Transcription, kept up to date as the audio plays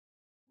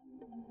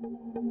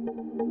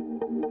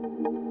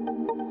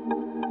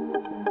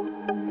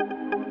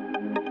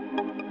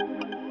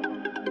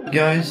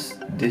Guys,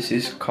 this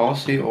is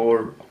Cozzi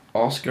or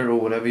Oscar or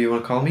whatever you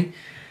want to call me,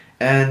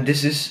 and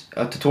this is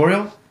a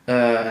tutorial,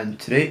 and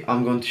today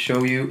I'm going to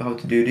show you how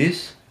to do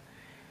this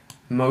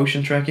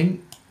motion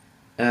tracking.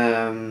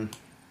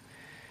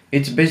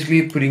 It's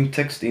basically putting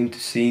text into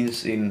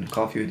scenes in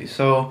Call of Duty.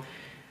 So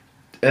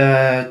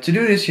to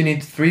do this you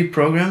need three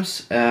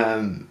programs.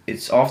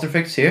 It's After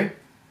Effects here,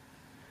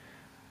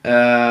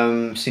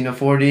 Cinema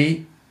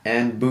 4D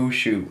and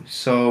boujou.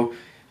 So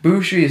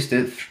boujou is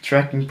the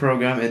tracking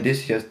program, and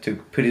this you have to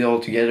put it all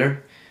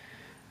together.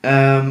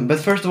 But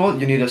first of all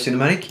you need a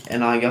cinematic,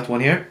 and I got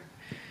one here.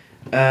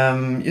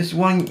 Just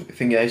one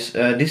thing, guys,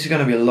 this is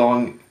gonna be a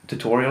long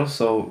tutorial,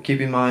 so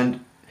keep in mind,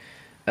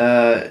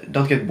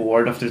 don't get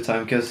bored after the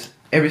time, because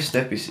every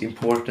step is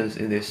important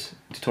in this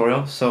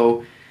tutorial.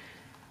 So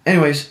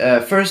anyways,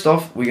 first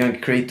off we're gonna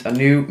create a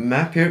new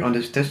map here on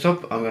this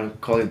desktop. I'm gonna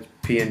call it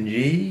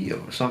PNG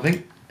or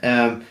something.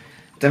 Then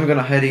we're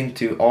gonna head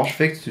into After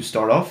Effects to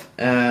start off.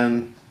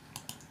 We're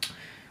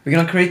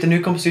gonna create a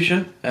new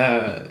composition,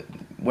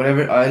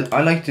 whatever.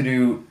 I like to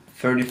do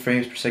 30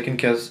 frames per second,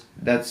 because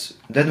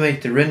that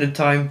makes the render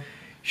time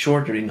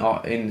shorter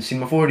in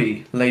Cinema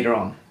 4D later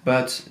on.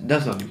 But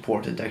that's not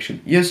important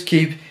actually. Just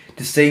keep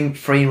the same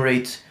frame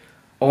rate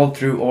all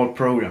through all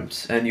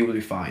programs and you will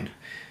be fine.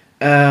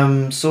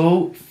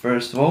 So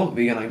first of all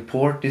we're gonna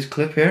import this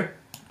clip here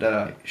that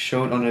I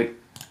showed on the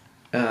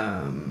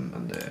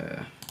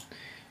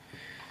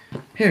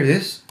here it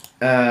is.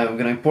 We're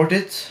gonna import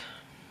it,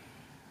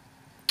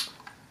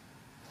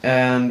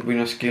 and we're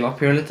gonna scale up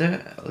here a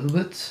little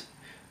bit,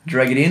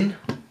 drag it in,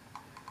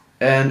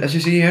 and as you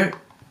see here,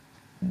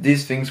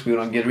 these things we're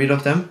gonna get rid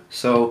of them.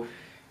 So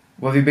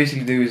what we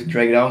basically do is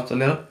drag it out a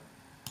little,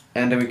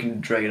 and then we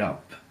can drag it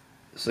up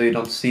so you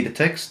don't see the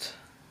text.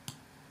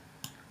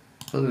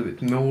 A little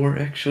bit more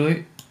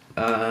actually,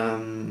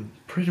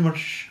 pretty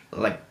much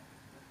like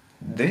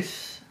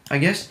this, I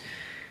guess.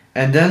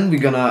 And then we're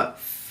gonna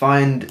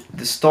find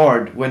the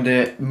start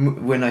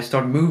when I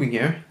start moving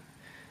here,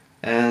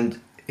 and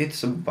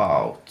it's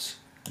about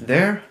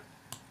there.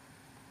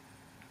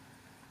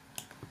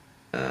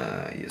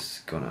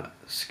 Just gonna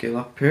scale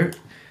up here,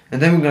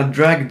 and then we're gonna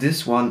drag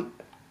this one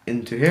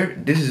into here.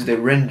 This is the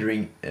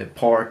rendering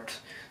part,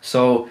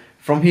 so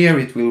from here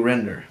it will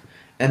render,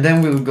 and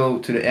then we'll go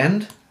to the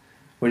end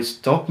where it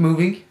stopped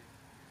moving,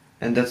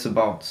 and that's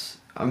about,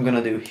 I'm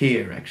gonna do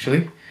here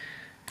actually.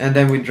 And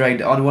then we drag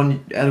the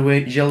other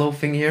way yellow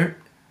thing here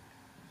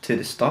to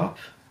the stop,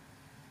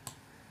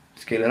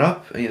 scale it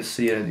up, and you'll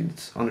see that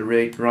it's on the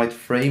right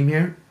frame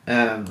here,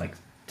 like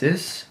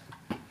this.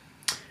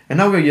 And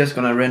now we're just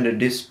gonna render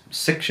this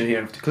section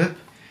here of the clip.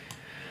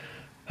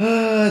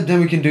 Then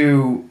we can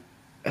do,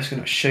 I'm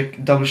just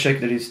gonna double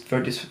check that it's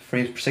 30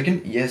 frames per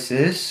second. Yes,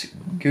 it is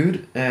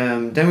good.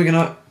 Then we're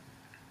gonna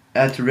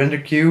add to render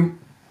queue,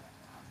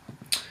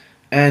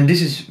 and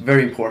this is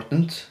very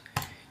important.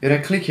 You're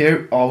gonna click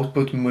here,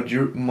 output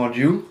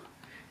module,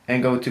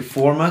 and go to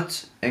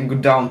format and go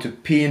down to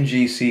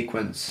PNG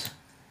sequence.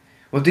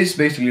 What this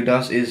basically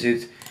does is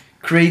it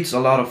creates a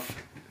lot of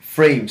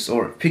frames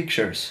or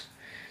pictures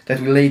that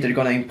we later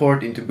gonna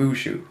import into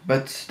boujou,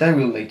 but that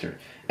will later.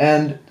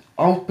 And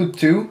output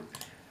 2,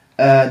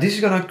 this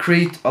is gonna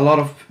create a lot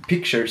of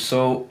pictures,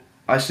 so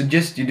I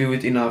suggest you do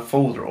it in a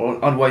folder,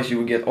 or otherwise you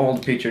will get all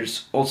the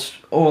pictures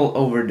all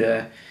over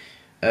the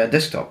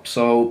desktop.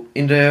 So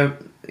in the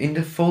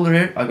folder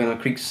here I'm gonna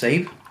click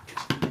save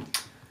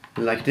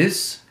like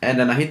this, and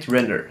then I hit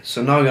render.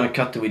 So now we're gonna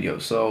cut the video,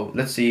 so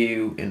let's see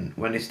you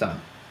when it's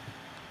done.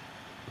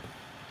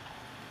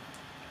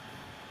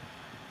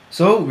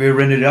 So we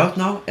rendered it out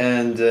now,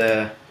 and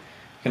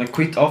gonna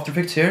quit After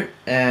Effects here,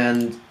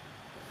 and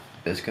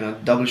just gonna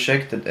double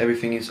check that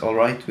everything is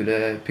alright with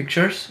the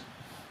pictures.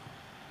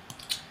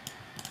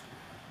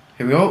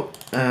 Here we go,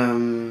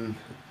 and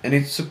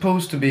it's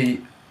supposed to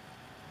be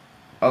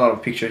a lot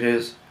of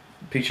pictures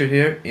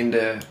here in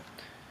the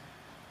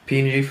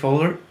PNG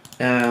folder.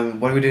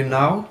 What we do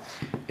now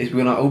is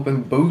we're gonna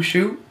open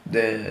boujou,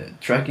 the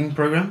tracking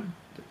program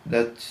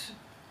that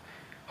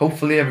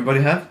hopefully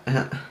everybody have.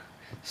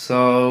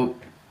 So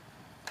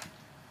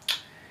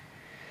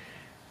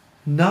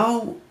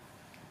now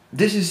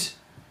this is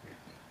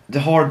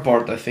the hard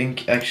part, I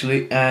think,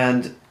 actually,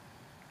 and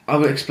I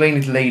will explain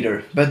it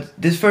later, but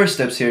this first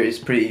steps here is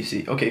pretty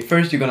easy. Okay,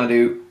 first you're gonna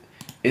do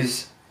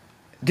is,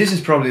 this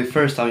is probably the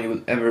first time you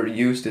will ever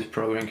use this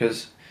program,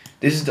 because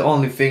this is the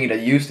only thing that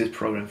I use this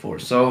program for.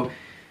 So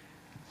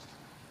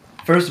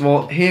first of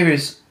all, here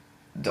is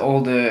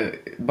all the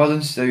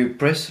buttons that you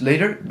press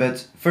later,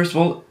 but first of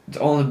all, the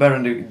only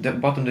button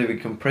that we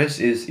can press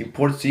is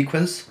import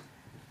sequence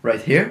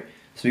right here.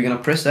 So we're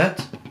gonna press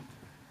that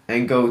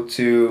and go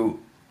to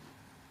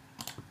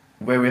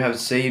where we have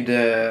saved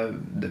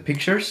the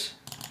pictures.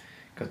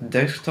 Got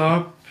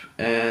desktop,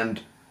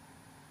 and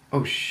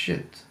oh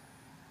shit,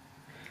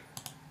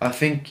 I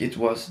think it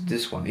was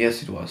this one.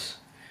 Yes, it was.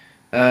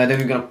 Then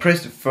we're gonna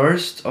press the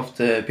first of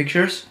the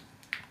pictures,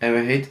 and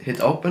we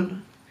hit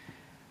open,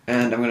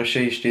 and I'm gonna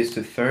change this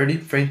to 30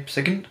 frames per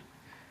second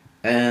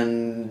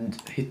and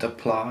hit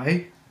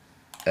apply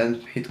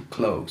and hit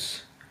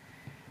close.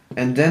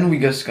 And then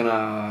we're just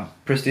gonna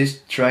press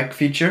this track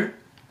feature,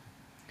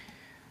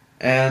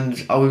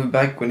 and I will be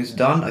back when it's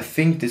done. I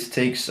think this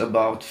takes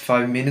about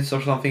 5 minutes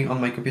or something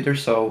on my computer,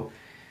 so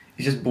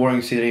it's just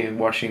boring sitting and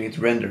watching it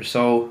render.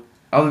 So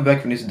I'll be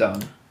back when it's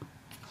done.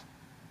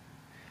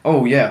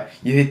 Oh yeah,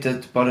 you hit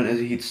that button as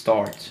you hit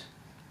start,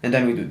 and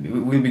then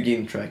we'll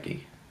begin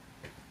tracking.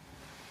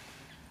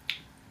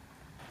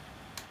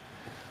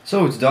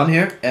 So it's done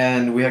here,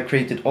 and we have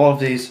created all of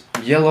these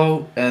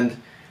yellow and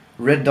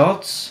red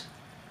dots,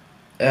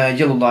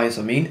 yellow lines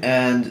I mean,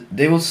 and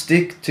they will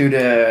stick to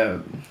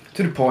the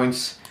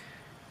points,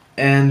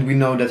 and we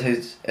know that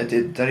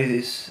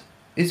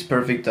it's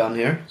perfect done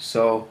here.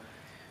 So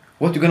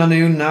what we're gonna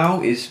do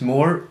now is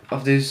more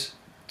of this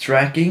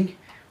tracking.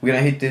 We're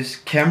gonna hit this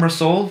camera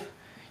solve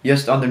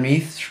just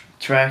underneath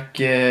track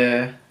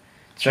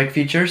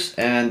features,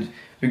 and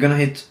we're gonna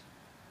hit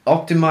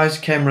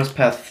optimize camera's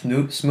path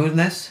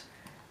smoothness,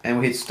 and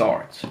we hit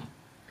start,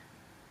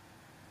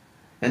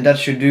 and that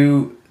should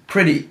do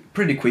pretty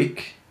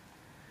quick.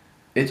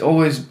 It's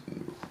always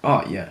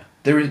yeah,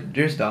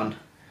 there's done.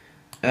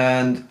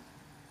 And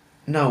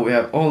now we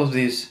have all of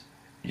these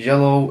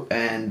yellow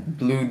and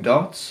blue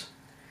dots.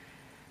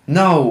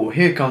 Now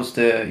here comes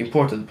the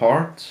important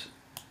part,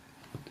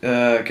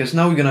 because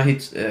now we're gonna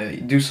hit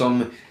do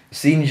some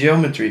scene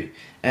geometry,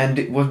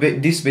 and what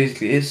this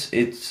basically is,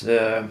 it's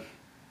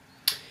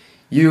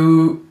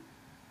you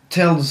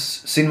tells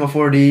Cinema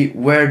 4D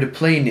where the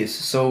plane is,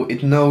 so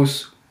it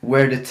knows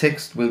where the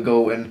text will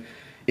go, and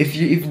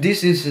if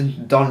this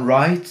isn't done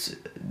right,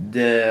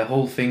 the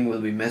whole thing will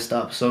be messed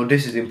up. So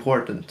this is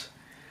important,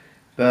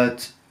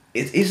 but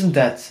it isn't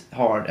that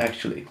hard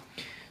actually.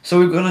 So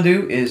what we're gonna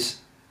do is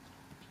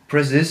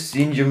press this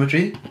scene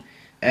geometry,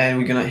 and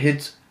we're gonna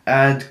hit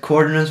add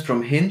coordinates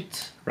from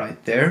hint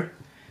right there,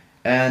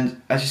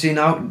 and as you see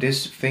now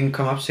this thing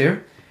comes up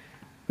here.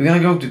 We're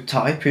gonna go to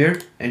type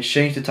here and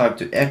change the type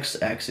to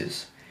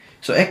x-axis.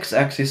 So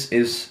x-axis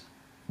is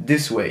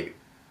this way,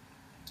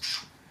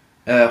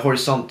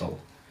 horizontal.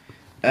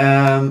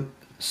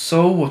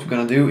 So what we're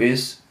gonna do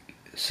is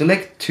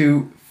select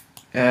two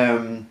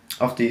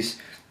of these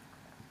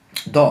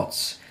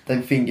dots that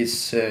I think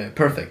is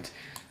perfect.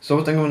 So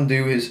what I'm gonna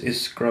do is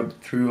scrub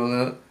through all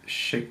that,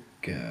 check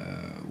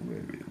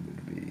where it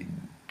would be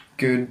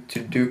good to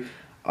do.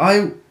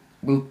 I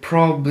will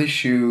probably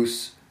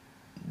choose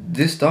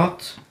this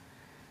dot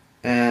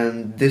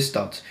and this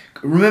dot.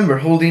 Remember,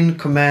 hold in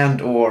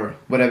command or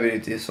whatever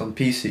it is on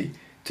PC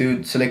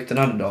to select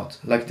another dot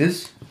like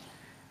this,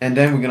 and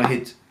then we're gonna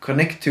hit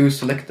connect to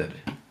selected,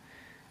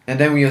 and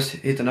then we just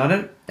hit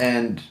another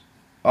and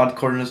add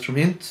coordinates from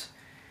hint,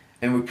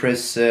 and we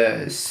press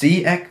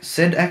Z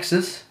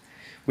axis,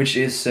 which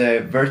is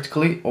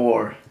vertically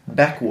or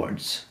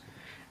backwards,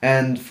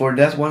 and for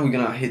that one we're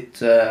gonna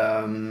hit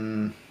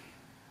I'm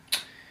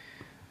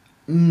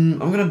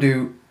gonna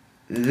do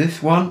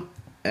this one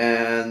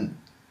and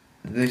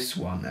this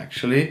one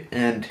actually,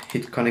 and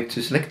hit connect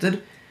to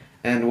selected,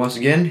 and once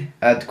again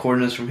add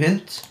coordinates from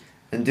hint,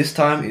 and this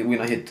time we're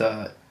gonna hit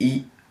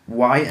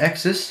Y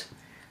axis,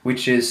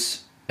 which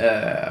is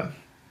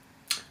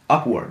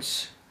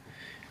upwards.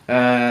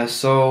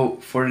 So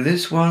for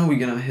this one we're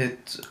gonna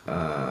hit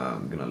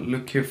I'm gonna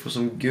look here for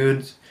some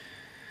good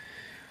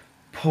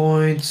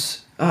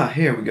points.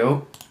 Here we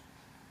go,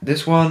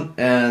 this one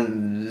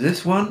and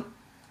this one,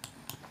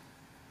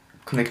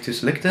 connect to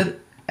selected,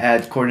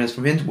 add coordinates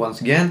from hint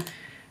once again,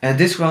 and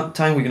this one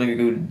time we're gonna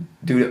go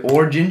do the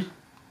origin,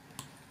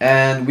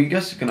 and we're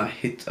just gonna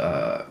hit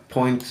a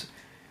point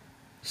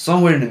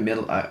somewhere in the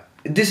middle.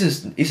 This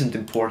isn't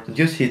important,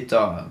 just hit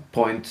a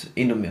point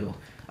in the middle.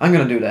 I'm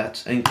gonna do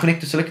that and connect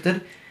to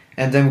selected,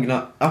 and then we're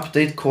gonna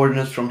update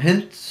coordinates from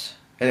hint,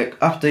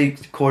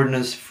 update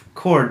coordinates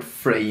chord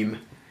frame.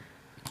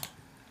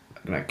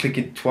 I'm gonna click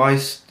it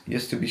twice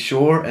just to be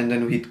sure, and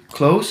then we hit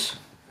close.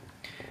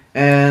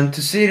 And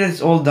to see that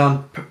it's all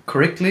done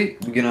correctly,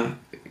 we're gonna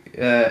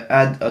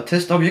add a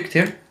test object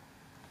here,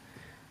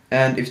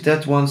 and if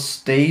that one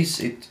stays,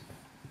 it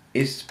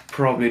is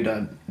probably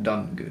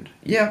done good.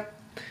 Yeah,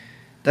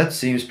 that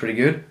seems pretty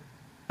good.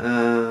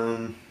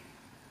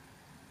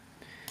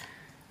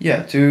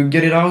 Yeah, to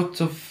get it out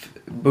of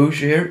boujou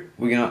here,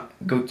 we're gonna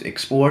go to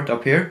export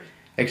up here,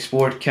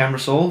 export camera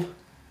solve,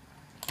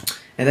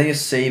 and then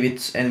just save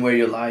it anywhere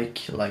you like.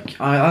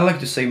 I like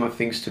to save my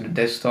things to the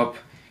desktop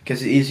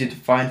because it's easier to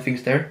find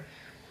things there.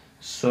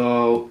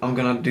 So I'm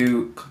gonna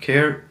click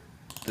here,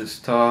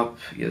 desktop,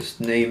 just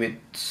name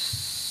it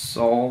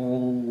solve.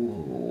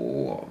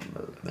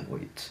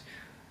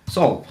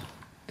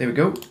 There we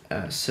go.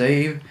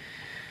 Save.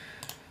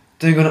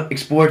 Then we're gonna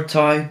export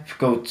type.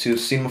 Go to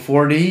Cinema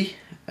 4D.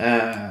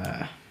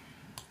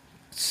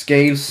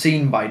 Scale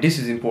scene by. This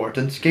is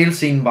important. Scale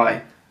scene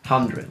by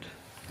 100.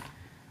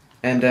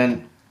 And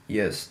then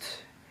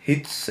just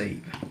hit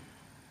save.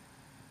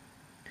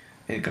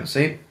 And you can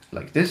save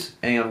like this,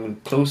 and I'm going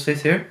to close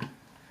this here,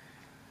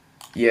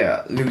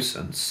 yeah,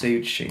 loosen,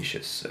 save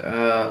changes,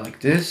 like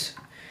this.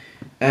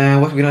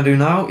 And what we're gonna do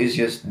now is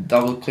just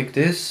double click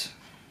this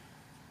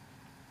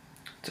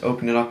to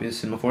open it up in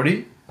Cinema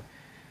 4D.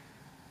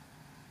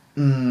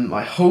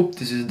 I hope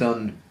this is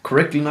done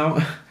correctly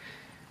now.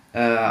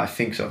 I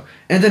think so.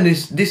 And then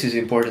this is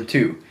important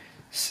too.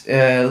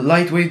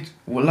 Lightweight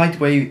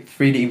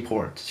 3D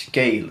import,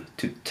 scale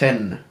to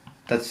 10.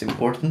 That's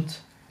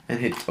important. And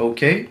hit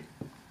OK.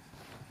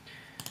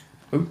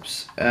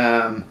 Oops.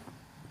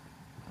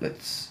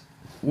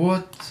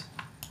 What?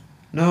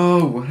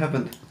 No, what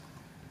happened?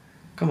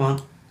 Come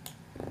on.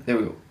 There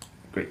we go.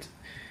 Great.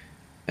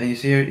 And you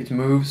see here it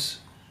moves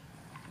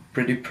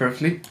pretty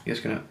perfectly.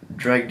 Just gonna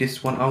drag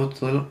this one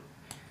out a little.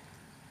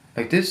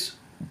 Like this.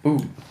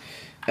 Boom.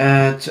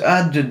 To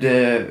add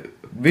the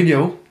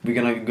video, we're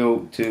gonna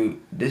go to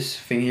this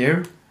thing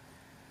here.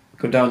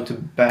 Go down to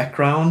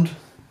background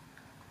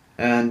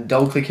and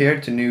double click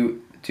here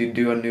to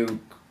do a new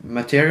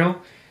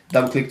material.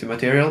 Double click the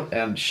material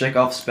and check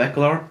off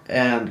specular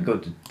and go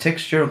to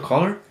texture and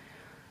color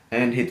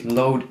and hit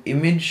load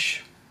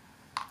image.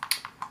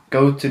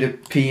 Go to the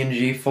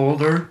PNG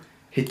folder,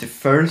 hit the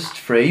first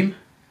frame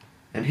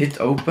and hit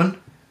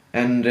open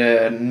and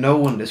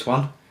no on this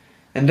one.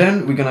 And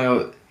then we're gonna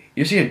go,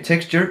 you see a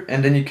texture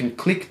and then you can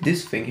click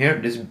this thing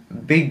here, this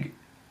big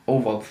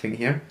oval thing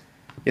here.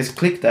 Just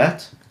click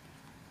that.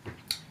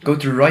 Go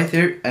to right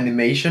here,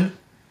 animation,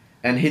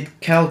 and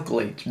hit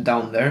calculate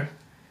down there.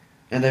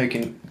 And then we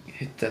can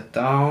hit that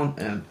down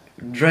and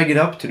drag it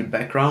up to the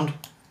background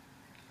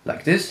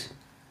like this.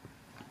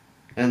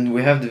 And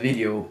we have the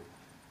video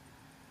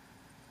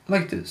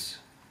like this.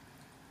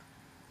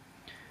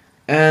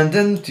 And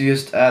then to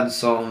just add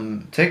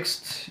some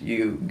text,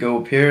 you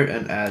go up here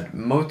and add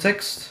mo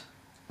text.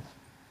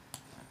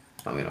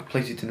 I'm gonna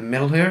place it in the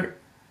middle here,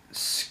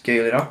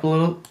 scale it up a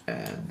little,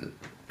 and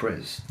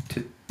press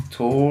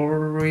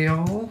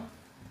tutorial.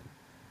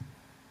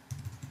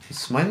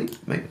 Smiley?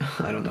 Maybe?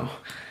 I don't know.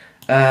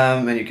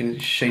 And you can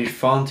change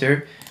font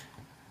here.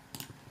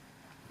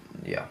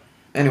 Yeah.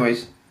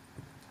 Anyways,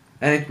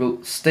 and it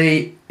will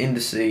stay in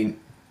the scene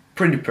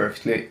pretty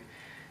perfectly.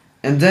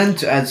 And then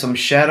to add some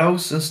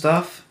shadows and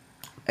stuff,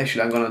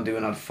 actually I'm gonna do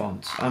another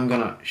font. I'm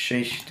gonna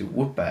change to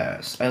whoop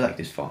ass. I like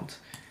this font.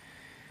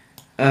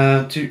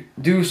 To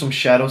do some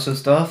shadows and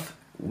stuff,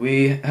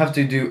 we have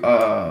to do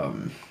a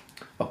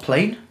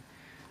plane.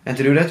 And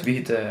to do that, we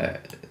hit the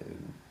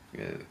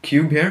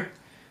cube here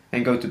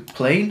and go to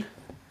plane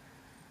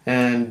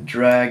and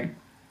drag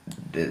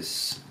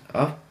this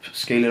up,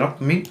 scale it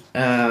up. I mean,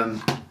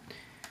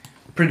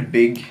 pretty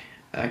big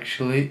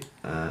actually,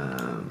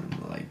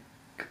 like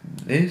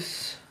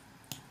this.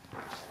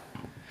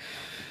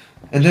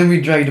 And then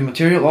we drag the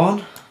material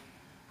on.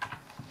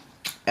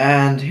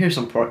 And here's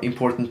some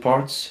important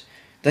parts.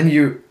 Then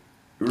you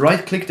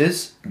right click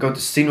this, go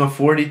to Cinema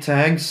 4D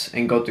tags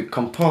and go to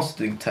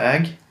compositing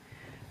tag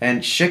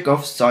and check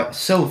off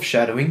self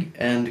shadowing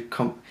and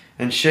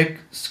check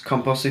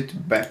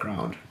composite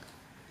background.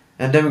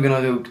 And then we're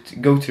gonna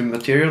go to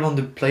material on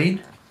the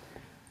plane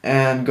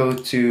and go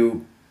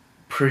to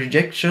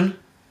projection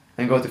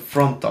and go to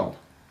frontal.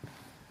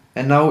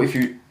 And now if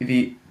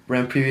we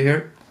run preview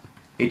here,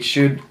 it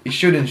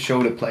shouldn't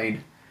show the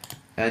plane,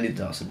 and it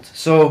doesn't.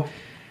 So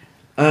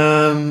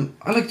I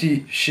like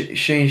to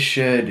change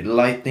the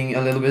lighting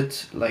a little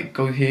bit. Like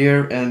go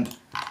here and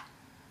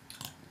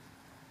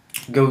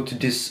go to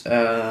this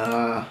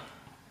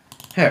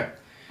here.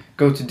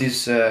 Go to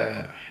this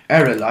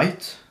area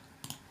light.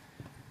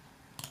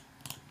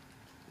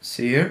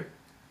 See here.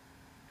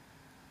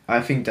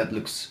 I think that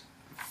looks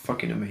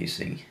fucking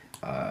amazing.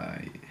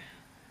 That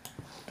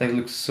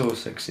looks so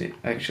sexy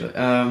actually.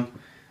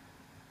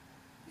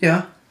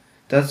 Yeah,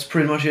 that's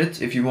pretty much it.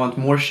 If you want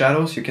more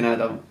shadows, you can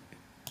add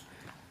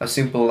a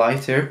simple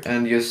light here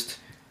and just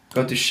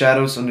go to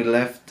shadows on the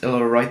left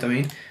or right, I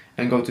mean,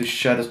 and go to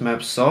shadows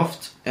map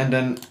soft, and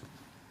then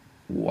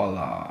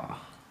voila,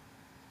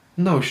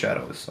 no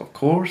shadows, of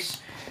course.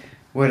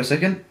 Wait a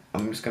second,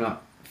 I'm just gonna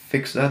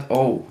fix that.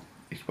 Oh,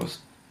 it was,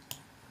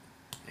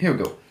 here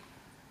we go.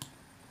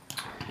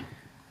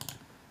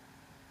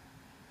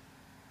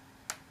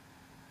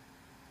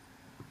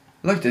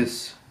 Like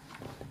this.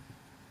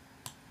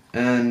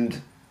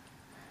 And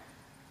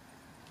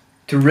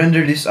to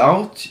render this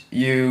out,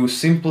 you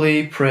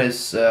simply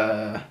press,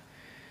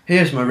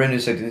 here's my render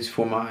settings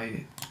for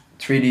my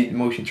 3D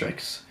motion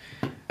tracks.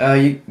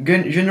 In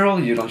general,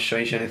 you don't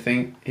change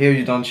anything. Here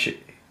you don't,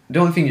 the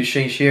only thing you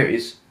change here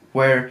is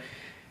where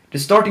the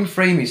starting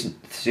frame is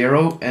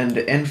 0 and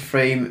the end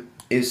frame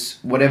is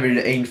whatever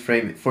the end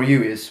frame for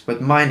you is. But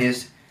mine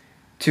is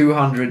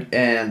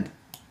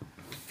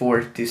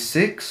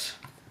 246,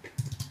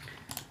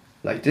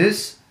 like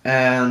this.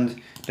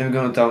 And then we're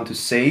going down to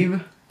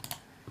save.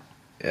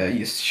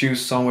 Just choose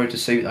somewhere to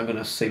save it. I'm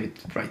gonna save it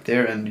right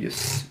there and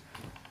just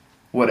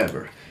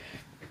whatever.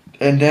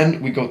 And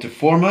then we go to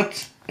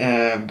format,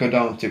 go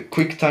down to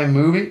QuickTime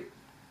Movie,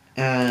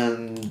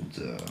 and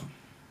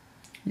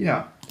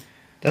yeah,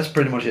 that's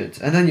pretty much it.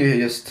 And then you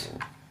just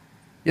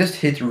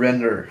hit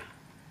render,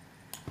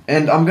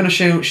 And I'm gonna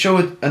show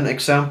it an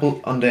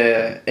example on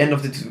the end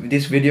of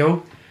this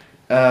video.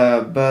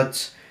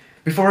 But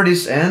before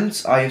this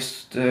ends, I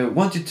just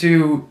want you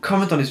to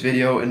comment on this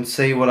video and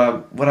say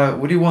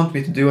what do you want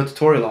me to do a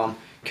tutorial on,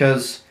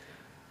 because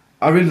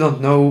I really don't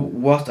know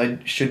what I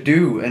should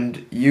do,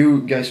 and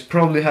you guys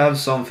probably have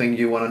something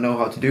you want to know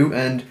how to do,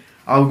 and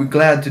I'll be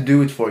glad to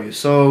do it for you.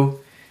 So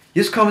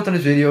just comment on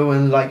this video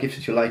and like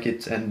if you like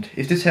it, and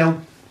if this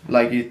helped,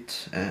 like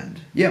it, and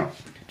yeah.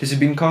 This has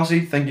been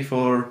Cozzi, thank you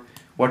for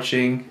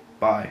watching,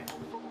 bye.